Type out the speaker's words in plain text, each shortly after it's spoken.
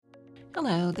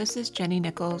Hello, this is Jenny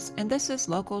Nichols, and this is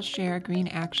Local Share Green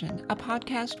Action, a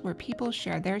podcast where people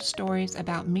share their stories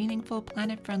about meaningful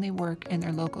planet friendly work in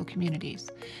their local communities.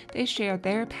 They share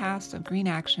their paths of green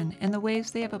action and the ways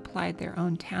they have applied their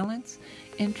own talents,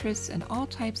 interests, and all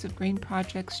types of green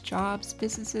projects, jobs,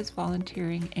 businesses,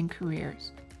 volunteering, and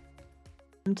careers.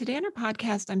 Today on our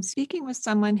podcast, I'm speaking with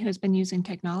someone who has been using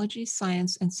technology,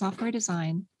 science, and software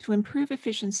design to improve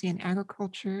efficiency in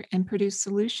agriculture and produce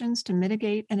solutions to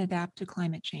mitigate and adapt to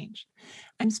climate change.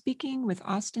 I'm speaking with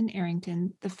Austin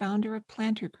Arrington, the founder of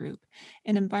Planter Group,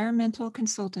 an environmental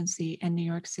consultancy in New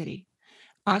York City.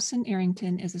 Austin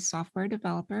Arrington is a software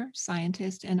developer,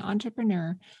 scientist, and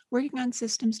entrepreneur working on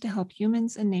systems to help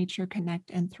humans and nature connect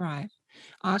and thrive.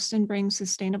 Austin brings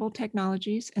sustainable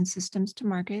technologies and systems to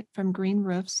market, from green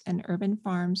roofs and urban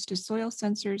farms to soil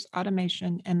sensors,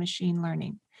 automation, and machine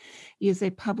learning. He is a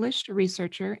published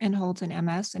researcher and holds an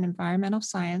MS in environmental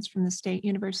science from the State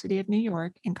University of New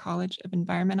York and College of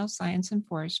Environmental Science and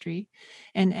Forestry,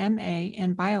 an MA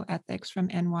in bioethics from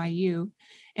NYU,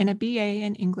 and a BA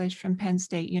in English from Penn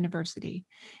State University.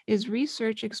 His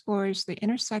research explores the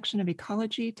intersection of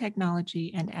ecology,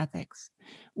 technology, and ethics.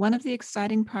 One of the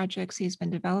exciting projects he's been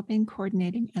developing,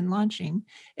 coordinating, and launching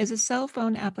is a cell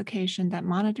phone application that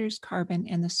monitors carbon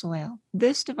in the soil.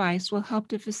 This device will help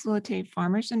to facilitate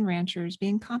farmers and ranchers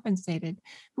being compensated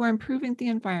who are improving the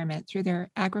environment through their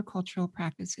agricultural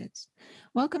practices.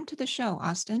 Welcome to the show,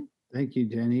 Austin. Thank you,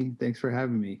 Jenny. Thanks for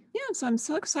having me. Yeah, so I'm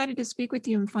so excited to speak with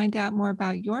you and find out more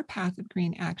about your path of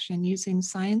green action using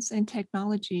science and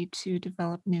technology to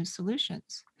develop new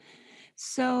solutions.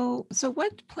 So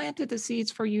what planted the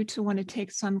seeds for you to want to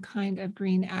take some kind of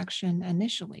green action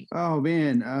initially? Oh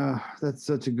man, that's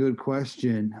such a good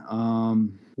question.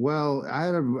 Well, I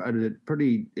had a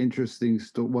pretty interesting,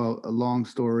 a long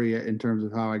story in terms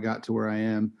of how I got to where I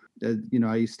am.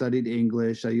 I studied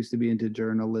English. I used to be into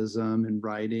journalism and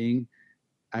writing.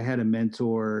 I had a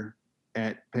mentor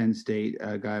at Penn State,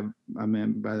 a guy I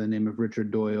met by the name of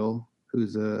Richard Doyle,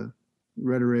 who's a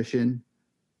rhetorician,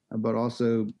 but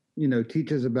also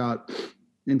teaches about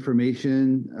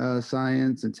information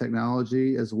science and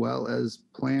technology, as well as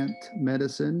plant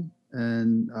medicine.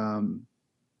 And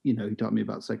he taught me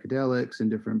about psychedelics and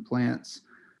different plants.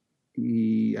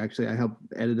 I helped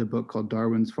edit a book called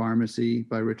Darwin's Pharmacy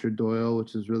by Richard Doyle,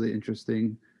 which is really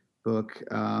interesting book.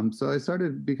 So I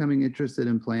started becoming interested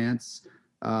in plants,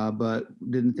 but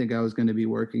didn't think I was going to be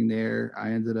working there.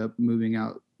 I ended up moving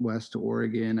out west to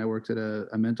Oregon. I worked at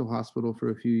a mental hospital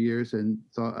for a few years and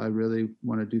thought I really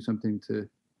want to do something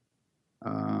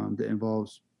that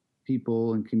involves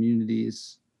people and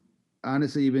communities.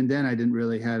 Honestly, even then, I didn't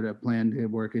really have a plan to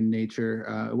work in nature.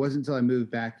 It wasn't until I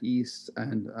moved back east,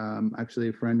 and actually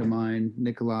a friend of mine,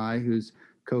 Nikolai, who's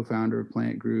co-founder of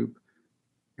Plant Group,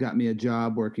 got me a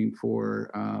job working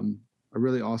for a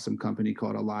really awesome company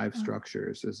called Alive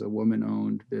Structures. It's a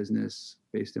woman-owned business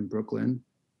based in Brooklyn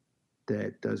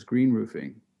that does green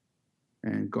roofing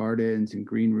and gardens and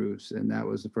green roofs. And that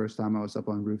was the first time I was up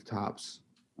on rooftops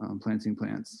planting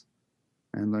plants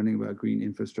and learning about green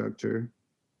infrastructure.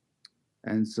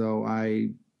 And so I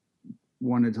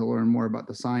wanted to learn more about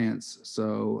the science.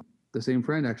 So the same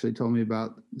friend actually told me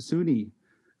about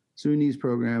SUNY's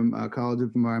program, College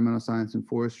of Environmental Science and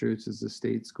Forestry, which is a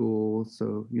state school.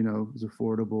 So, it was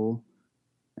affordable.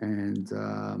 And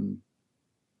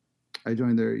I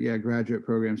joined their graduate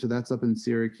program. So that's up in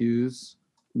Syracuse.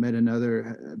 Met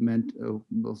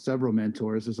several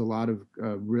mentors. There's a lot of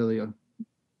really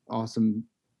awesome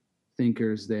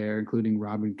thinkers there, including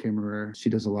Robin Kimmerer.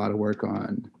 She does a lot of work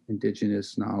on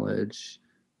indigenous knowledge,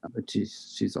 but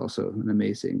she's also an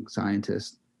amazing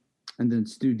scientist. And then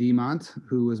Stu Demont,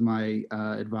 who was my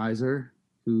advisor,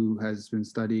 who has been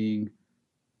studying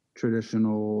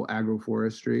traditional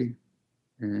agroforestry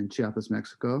in Chiapas,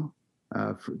 Mexico,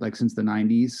 since the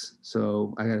 90s.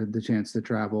 So I had the chance to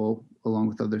travel along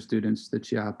with other students to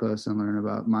Chiapas and learn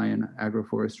about Mayan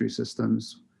agroforestry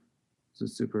systems. So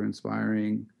super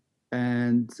inspiring.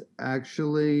 And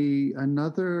actually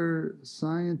another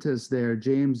scientist there,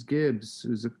 James Gibbs,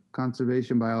 who's a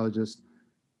conservation biologist,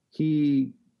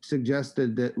 he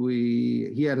suggested that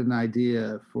he had an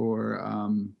idea for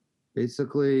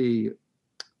basically,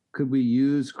 could we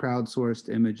use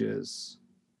crowdsourced images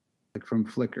like from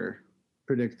Flickr,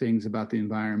 predict things about the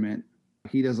environment.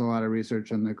 He does a lot of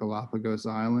research on the Galapagos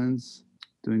Islands,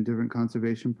 doing different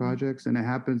conservation projects. And it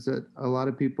happens that a lot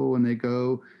of people, when they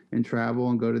go and travel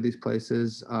and go to these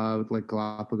places like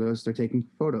Galapagos, they're taking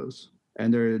photos.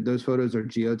 And those photos are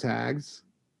geotags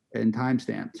and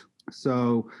time-stamped.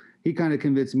 So he kind of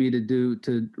convinced me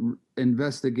to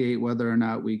investigate whether or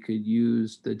not we could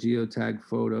use the geotag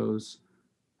photos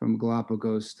from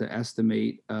Galapagos to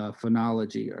estimate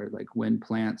phenology, or like when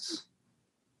plants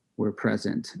were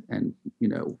present, and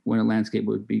when a landscape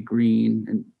would be green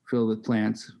and filled with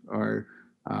plants, or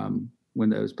when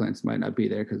those plants might not be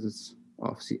there because it's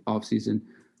off season.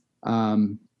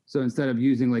 So instead of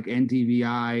using like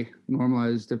NDVI,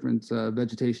 normalized difference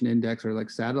vegetation index, or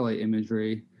like satellite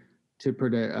imagery to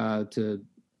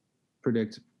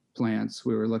predict plants,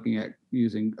 we were looking at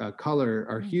using color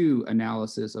or hue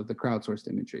analysis of the crowdsourced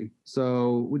imagery.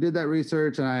 So we did that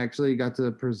research, and I actually got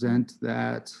to present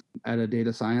that at a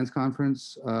data science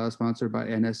conference sponsored by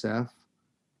NSF.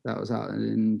 That was out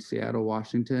in Seattle,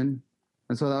 Washington.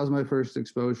 And so that was my first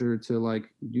exposure to like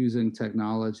using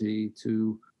technology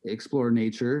to explore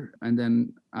nature. And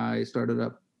then I started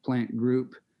a plant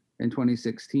group in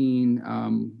 2016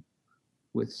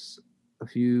 with a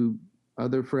few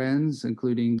other friends,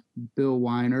 including Bill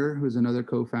Weiner, who's another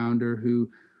co-founder who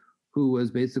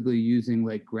was basically using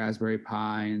like Raspberry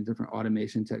Pi and different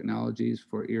automation technologies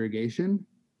for irrigation,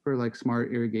 for like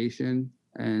smart irrigation.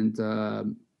 And,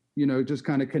 just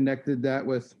kind of connected that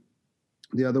with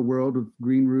the other world of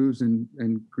green roofs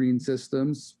and green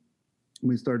systems.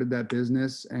 We started that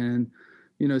business. And,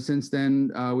 since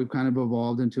then we've kind of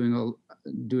evolved into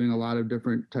doing a lot of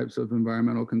different types of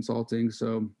environmental consulting.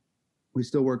 So we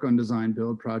still work on design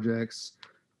build projects.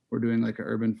 We're doing like an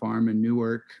urban farm in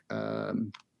Newark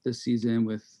this season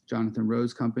with Jonathan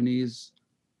Rose Companies,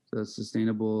 the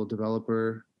sustainable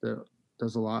developer that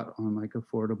does a lot on like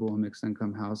affordable and mixed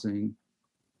income housing.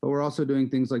 But we're also doing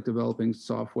things like developing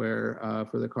software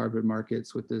for the carbon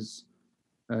markets with this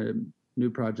new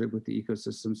project with the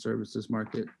Ecosystem Services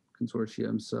Market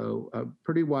Consortium. So a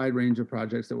pretty wide range of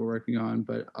projects that we're working on,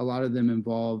 but a lot of them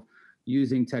involve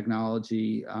using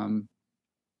technology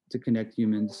to connect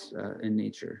humans and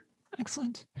nature.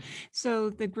 Excellent. So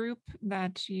the group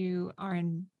that you are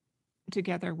in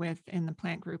together with in the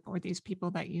plant group, or these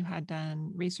people that you had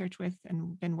done research with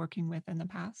and been working with in the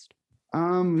past?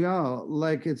 Yeah,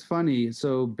 like it's funny.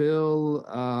 So Bill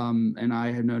and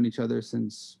I had known each other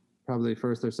since probably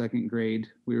first or second grade.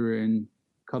 We were in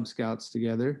Cub Scouts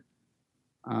together.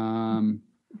 And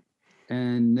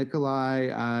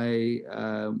Nikolai, I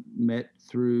met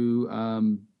through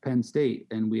Penn State,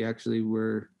 and we actually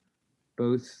were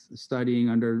both studying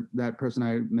under that person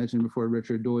I mentioned before,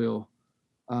 Richard Doyle.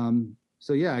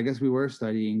 So yeah, I guess we were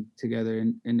studying together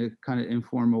in a kind of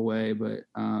informal way, but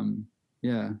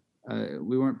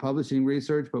we weren't publishing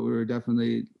research, but we were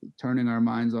definitely turning our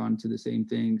minds on to the same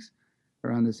things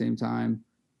around the same time.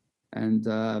 And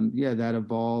that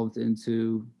evolved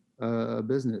into a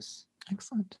business.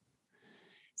 Excellent.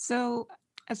 So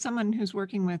as someone who's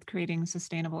working with creating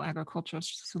sustainable agricultural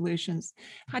solutions,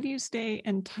 how do you stay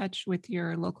in touch with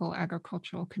your local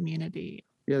agricultural community?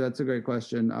 Yeah, that's a great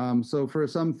question. So for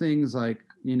some things like,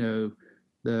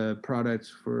 the products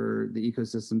for the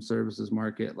ecosystem services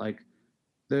market, like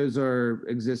those are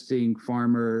existing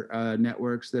farmer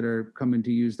networks that are coming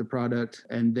to use the product,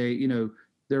 and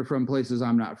they're from places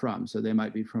I'm not from. So they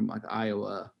might be from like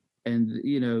Iowa, and,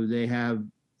 they have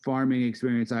farming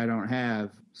experience I don't have.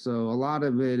 So a lot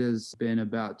of it has been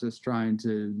about just trying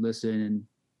to listen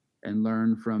and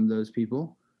learn from those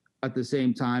people. At the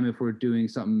same time, if we're doing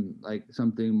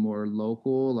something more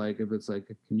local, like if it's like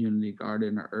a community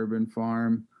garden or urban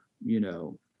farm,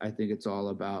 I think it's all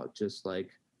about just like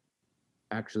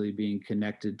actually being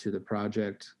connected to the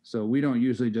project. So we don't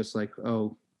usually just like,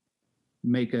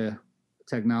 make a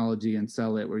technology and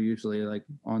sell it. We're usually like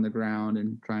on the ground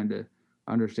and trying to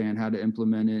understand how to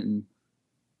implement it and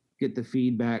get the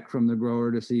feedback from the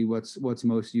grower to see what's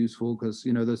most useful, because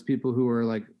those people who are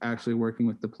like actually working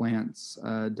with the plants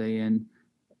day in,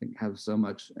 I think, have so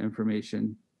much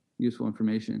useful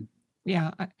information.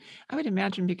 Yeah, I would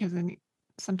imagine, because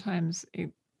sometimes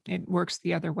it works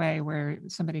the other way, where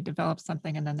somebody develops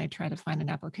something and then they try to find an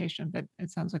application. But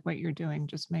it sounds like what you're doing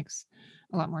just makes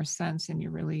a lot more sense, and you're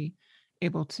really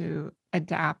able to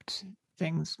adapt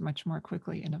things much more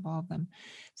quickly and evolve them.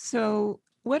 So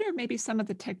what are maybe some of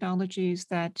the technologies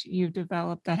that you've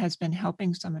developed that has been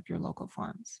helping some of your local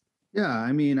farms? Yeah,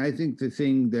 I mean, I think the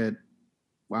thing that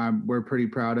we're pretty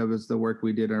proud of is the work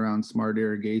we did around smart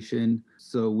irrigation.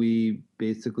 So we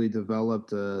basically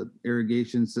developed a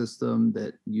irrigation system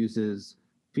that uses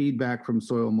feedback from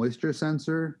soil moisture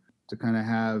sensor to kind of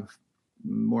have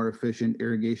more efficient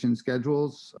irrigation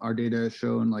schedules. Our data has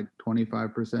shown like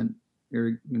 25%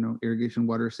 irrigation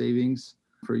water savings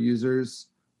for users.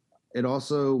 We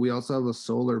also have a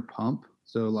solar pump,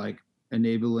 so like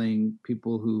enabling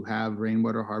people who have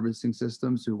rainwater harvesting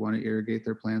systems who want to irrigate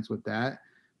their plants with that.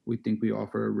 We think we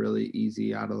offer a really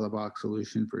easy out of the box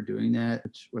solution for doing that,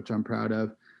 which I'm proud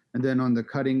of. And then on the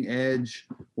cutting edge,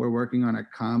 we're working on a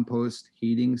compost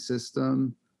heating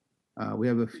system. We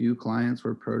have a few clients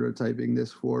we're prototyping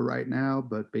this for right now,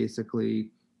 but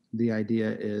basically the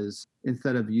idea is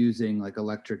instead of using like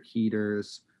electric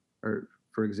heaters or,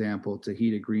 for example, to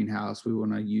heat a greenhouse, we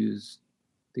want to use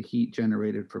the heat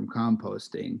generated from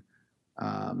composting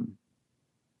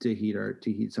to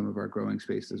heat some of our growing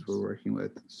spaces we're working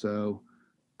with. So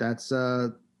that's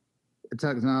a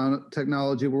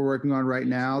technology we're working on right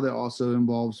now that also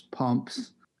involves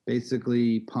pumps,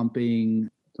 basically pumping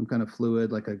some kind of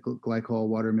fluid like a glycol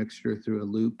water mixture through a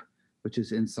loop, which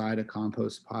is inside a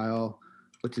compost pile,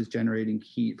 which is generating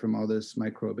heat from all this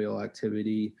microbial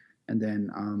activity, and then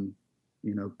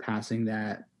passing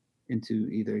that into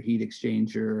either heat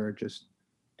exchanger or just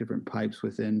different pipes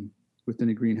within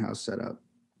a greenhouse setup.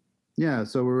 Yeah,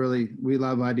 so we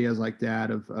love ideas like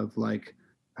that of like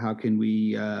how can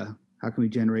we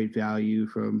generate value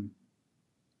from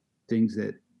things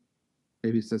that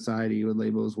maybe society would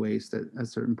label as waste at a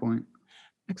certain point.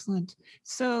 Excellent.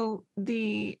 So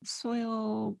the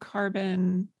soil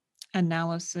carbon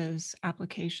analysis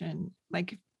application,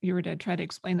 like if you were to try to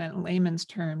explain that in layman's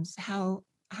terms, how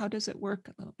does it work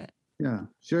a little bit? Yeah,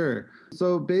 sure.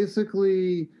 So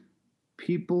basically,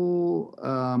 people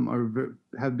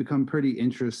have become pretty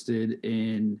interested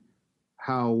in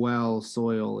how well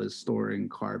soil is storing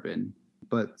carbon.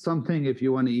 But something, if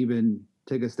you want to even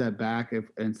take a step back, if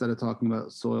instead of talking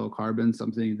about soil carbon,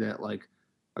 something that like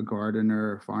a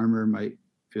gardener or farmer might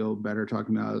feel better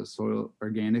talking about is soil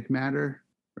organic matter,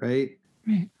 right?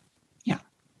 Right. Yeah.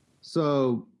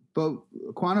 So, but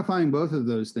quantifying both of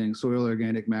those things, soil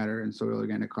organic matter and soil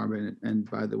organic carbon, and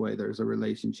by the way, there's a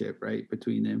relationship, right,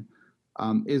 between them,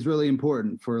 is really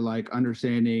important for like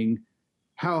understanding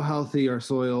how healthy our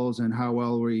soils and how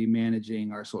well we're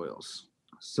managing our soils.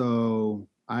 So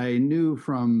I knew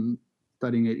from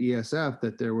studying at ESF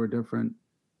that there were different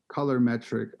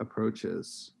colorimetric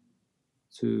approaches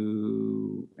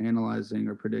to analyzing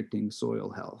or predicting soil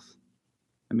health.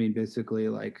 I mean, basically,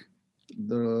 like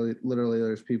literally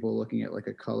there's people looking at like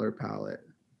a color palette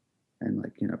and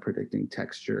like, predicting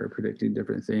texture, predicting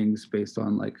different things based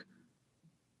on like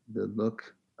the look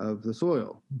of the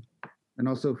soil and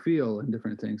also feel and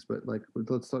different things. But like,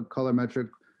 let's look colorimetric,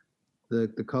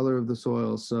 the color of the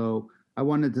soil. So I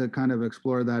wanted to kind of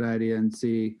explore that idea and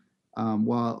see,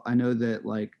 while I know that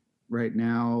like right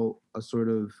now, a sort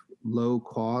of low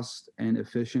cost and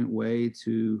efficient way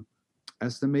to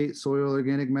estimate soil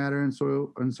organic matter and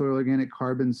soil organic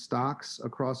carbon stocks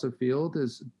across a field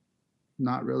is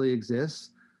not really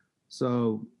exists.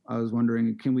 So I was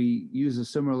wondering, can we use a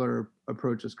similar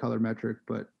approach as colorimetric,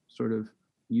 but sort of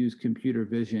use computer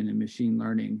vision and machine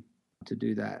learning to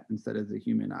do that instead of the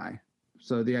human eye?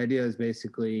 So the idea is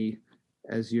basically,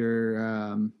 as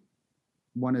you're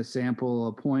want to sample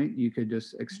a point, you could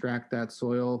just extract that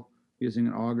soil using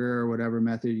an auger or whatever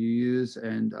method you use.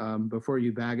 And before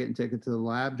you bag it and take it to the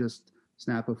lab, just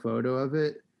snap a photo of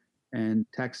it and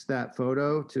text that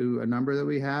photo to a number that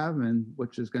we have, and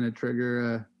which is going to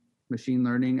trigger a machine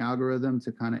learning algorithm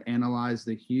to kind of analyze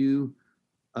the hue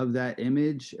of that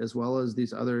image, as well as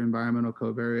these other environmental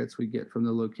covariates we get from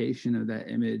the location of that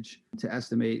image to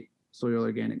estimate soil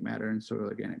organic matter and soil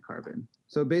organic carbon.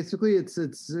 So basically,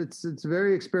 it's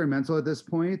very experimental at this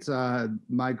point.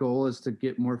 My goal is to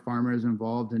get more farmers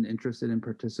involved and interested in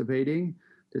participating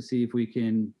to see if we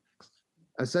can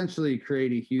essentially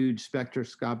create a huge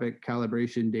spectroscopic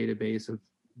calibration database of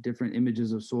different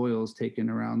images of soils taken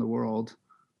around the world.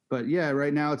 But yeah,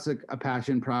 right now it's a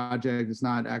passion project. It's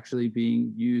not actually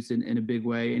being used in a big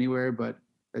way anywhere, but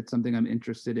it's something I'm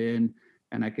interested in,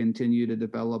 and I continue to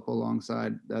develop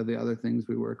alongside the other things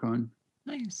we work on.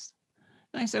 Nice.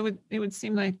 It would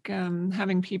seem like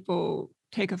having people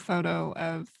take a photo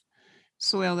of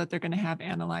soil that they're going to have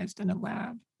analyzed in a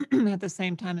lab at the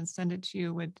same time and send it to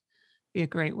you would be a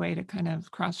great way to kind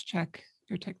of cross-check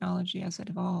your technology as it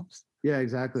evolves. Yeah,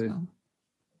 exactly. So,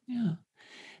 yeah.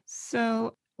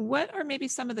 So what are maybe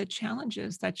some of the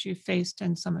challenges that you faced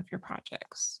in some of your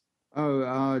projects?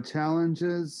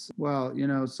 Challenges.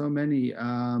 Well, so many.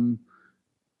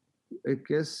 It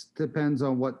guess depends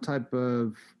on what type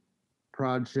of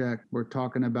project we're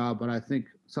talking about, but I think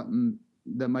something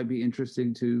that might be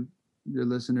interesting to your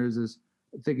listeners is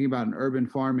thinking about an urban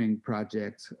farming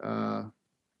project or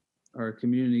a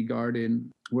community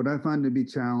garden. What I find to be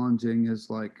challenging is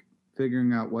like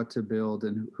figuring out what to build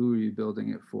and who are you building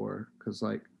it for, because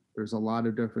like there's a lot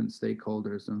of different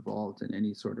stakeholders involved in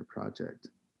any sort of project.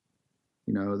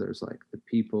 There's like the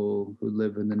people who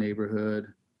live in the neighborhood,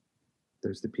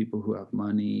 there's the people who have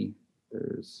money,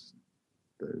 there's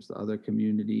the other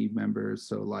community members.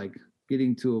 So like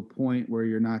getting to a point where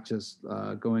you're not just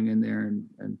going in there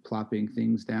and plopping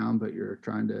things down, but you're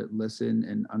trying to listen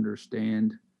and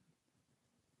understand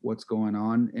what's going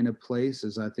on in a place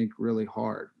is, I think, really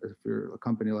hard. If you're a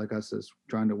company like us that's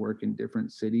trying to work in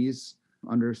different cities,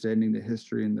 understanding the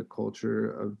history and the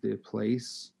culture of the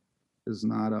place is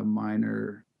not a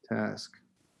minor task.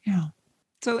 Yeah.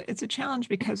 So it's a challenge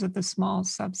because of the small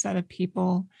subset of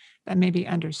people that maybe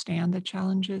understand the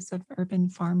challenges of urban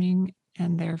farming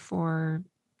and therefore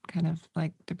kind of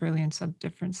like the brilliance of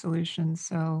different solutions.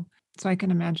 So I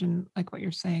can imagine like what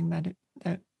you're saying that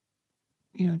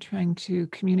trying to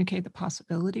communicate the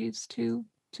possibilities to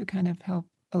kind of help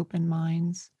open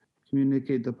minds.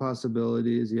 Communicate the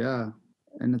possibilities, yeah.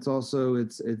 And it's also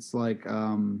it's like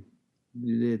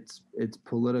it's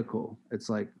political. It's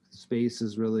like space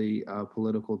is really a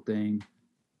political thing,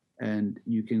 and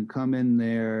you can come in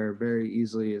there very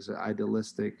easily as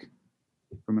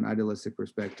from an idealistic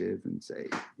perspective and say,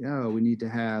 yeah, we need to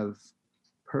have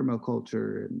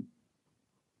permaculture and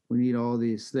we need all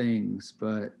these things.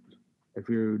 But if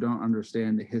you don't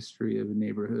understand the history of a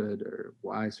neighborhood or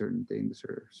why certain things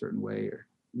are a certain way, or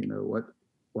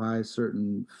why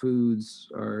certain foods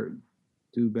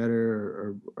do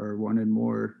better or wanted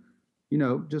more,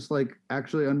 just like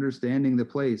actually understanding the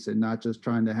place and not just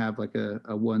trying to have like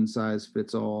a one size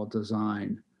fits all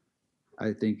design,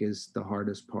 I think is the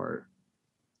hardest part.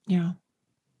 Yeah.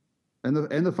 And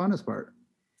the funnest part.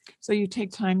 So you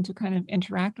take time to kind of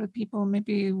interact with people,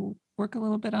 maybe work a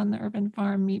little bit on the urban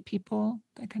farm, meet people,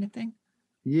 that kind of thing.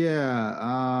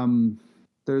 Yeah.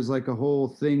 There's like a whole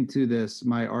thing to this.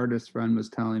 My artist friend was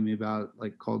telling me about,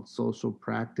 like, called social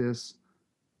practice,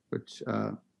 which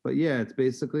but yeah, it's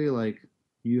basically like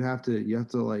you have to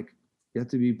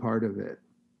be part of it.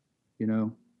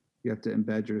 You have to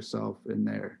embed yourself in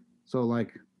there.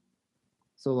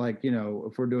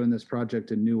 If we're doing this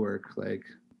project in Newark, like,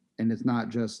 and it's not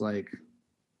just like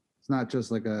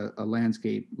a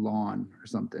landscape lawn or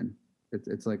something.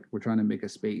 It's like we're trying to make a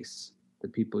space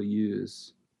that people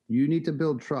use. You need to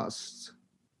build trust,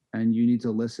 and you need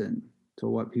to listen to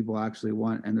what people actually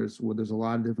want. And there's a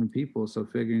lot of different people, so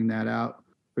figuring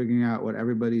out what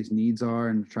everybody's needs are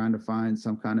and trying to find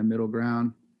some kind of middle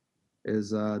ground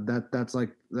is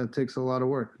that takes a lot of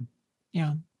work.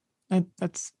 Yeah,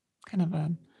 that's kind of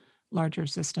a larger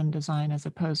system design as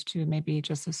opposed to maybe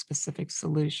just a specific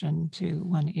solution to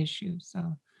one issue.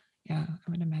 So yeah,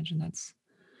 I would imagine that's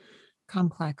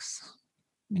complex,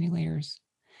 many layers.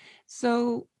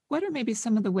 So what are maybe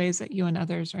some of the ways that you and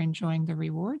others are enjoying the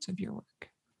rewards of your work?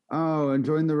 Oh,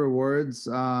 enjoying the rewards.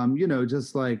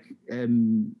 Just like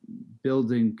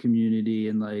building community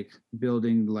and like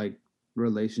building like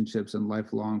relationships and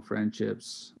lifelong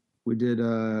friendships. We did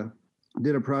a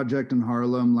project in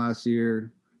Harlem last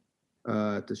year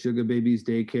at the Sugar Babies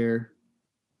Daycare.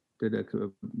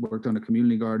 Worked on a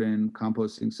community garden,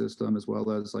 composting system, as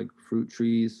well as like fruit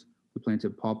trees. We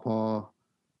planted pawpaw,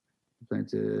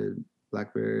 planted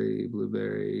blackberry,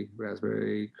 blueberry,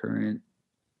 raspberry, currant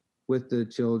with the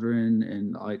children.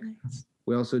 And like, nice.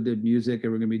 We also did music,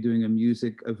 and we're going to be doing a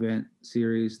music event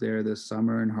series there this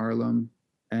summer in Harlem.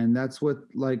 And that's what,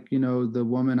 like, the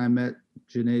woman I met,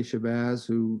 Janae Shabazz,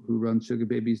 who runs Sugar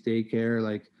Babies Daycare,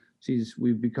 like,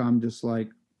 we've become just like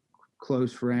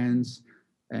close friends,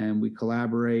 and we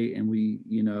collaborate, and we,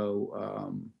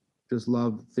 just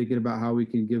love thinking about how we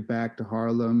can give back to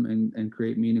Harlem and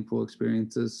create meaningful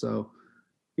experiences. So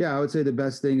yeah, I would say the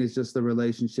best thing is just the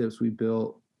relationships we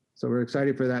built. So we're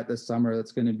excited for that this summer.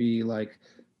 That's going to be like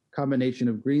a combination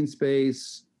of green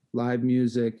space, live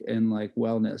music, and like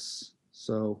wellness.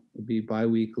 So it'll be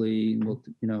bi-weekly. We'll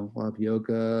have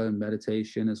yoga and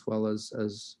meditation, as well as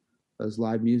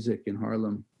live music in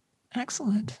Harlem.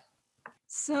 Excellent.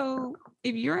 So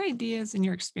if your ideas and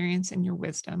your experience and your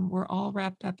wisdom were all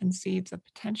wrapped up in seeds of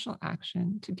potential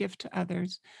action to give to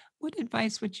others, what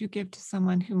advice would you give to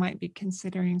someone who might be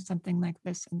considering something like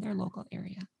this in their local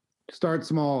area? Start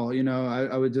small.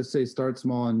 I would just say start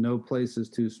small, and no place is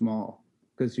too small,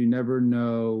 because you never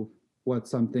know what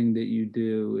something that you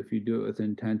do, if you do it with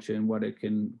intention, what it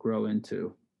can grow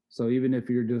into. So even if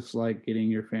you're just like getting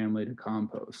your family to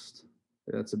compost,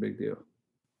 that's a big deal.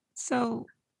 So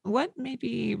what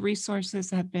maybe resources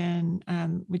have been,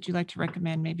 would you like to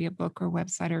recommend, maybe a book or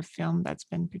website or film that's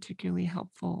been particularly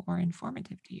helpful or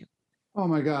informative to you? Oh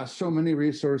my gosh, so many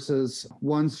resources.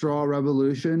 One Straw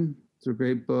Revolution. It's a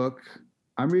great book.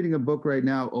 I'm reading a book right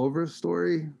now,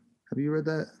 Overstory. Have you read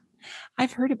that?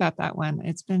 I've heard about that one.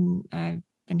 I've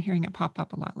been hearing it pop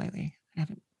up a lot lately. I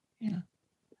haven't, yeah.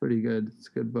 Pretty good. It's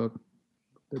a good book.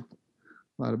 A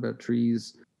lot about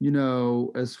trees.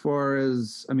 As far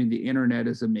as, the internet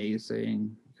is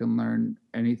amazing. You can learn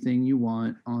anything you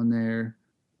want on there.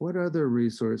 What other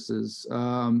resources?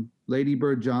 Lady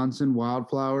Bird Johnson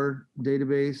Wildflower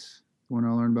Database. Want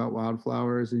to learn about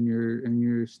wildflowers in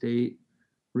your state?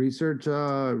 Research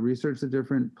the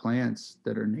different plants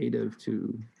that are native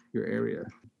to your area.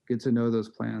 Get to know those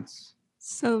plants.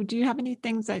 So do you have any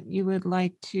things that you would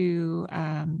like to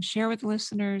share with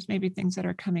listeners? Maybe things that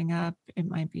are coming up. It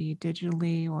might be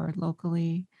digitally or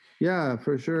locally. Yeah,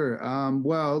 for sure.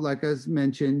 Well, like I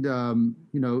mentioned,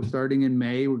 starting in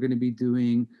May, we're going to be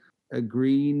doing a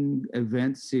green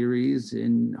event series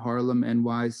in Harlem,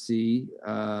 NYC.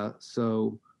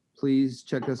 So please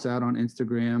check us out on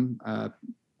Instagram,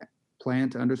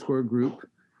 plant_group,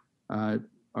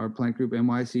 our plant group,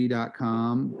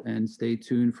 nyc.com, and stay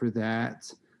tuned for that.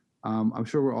 I'm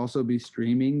sure we'll also be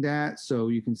streaming that, so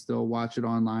you can still watch it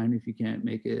online if you can't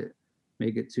make it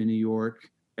to New York.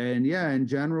 And yeah, in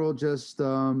general, just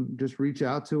reach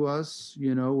out to us.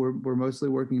 We're mostly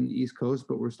working in the East Coast,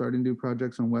 but we're starting to do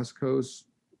projects on West Coast.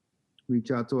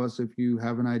 Reach out to us if you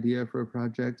have an idea for a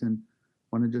project and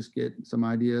want to just get some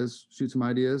ideas, shoot some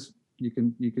ideas. You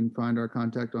can find our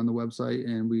contact on the website,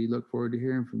 and we look forward to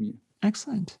hearing from you.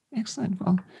 Excellent.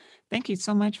 Well, thank you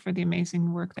so much for the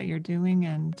amazing work that you're doing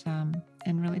and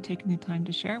really taking the time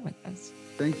to share with us.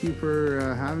 Thank you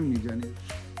for having me, Jenny.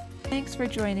 Thanks for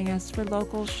joining us for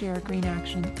Local Share Green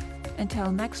Action. Until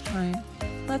next time,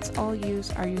 let's all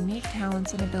use our unique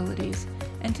talents and abilities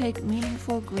and take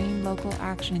meaningful green local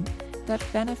action that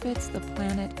benefits the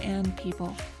planet and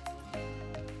people.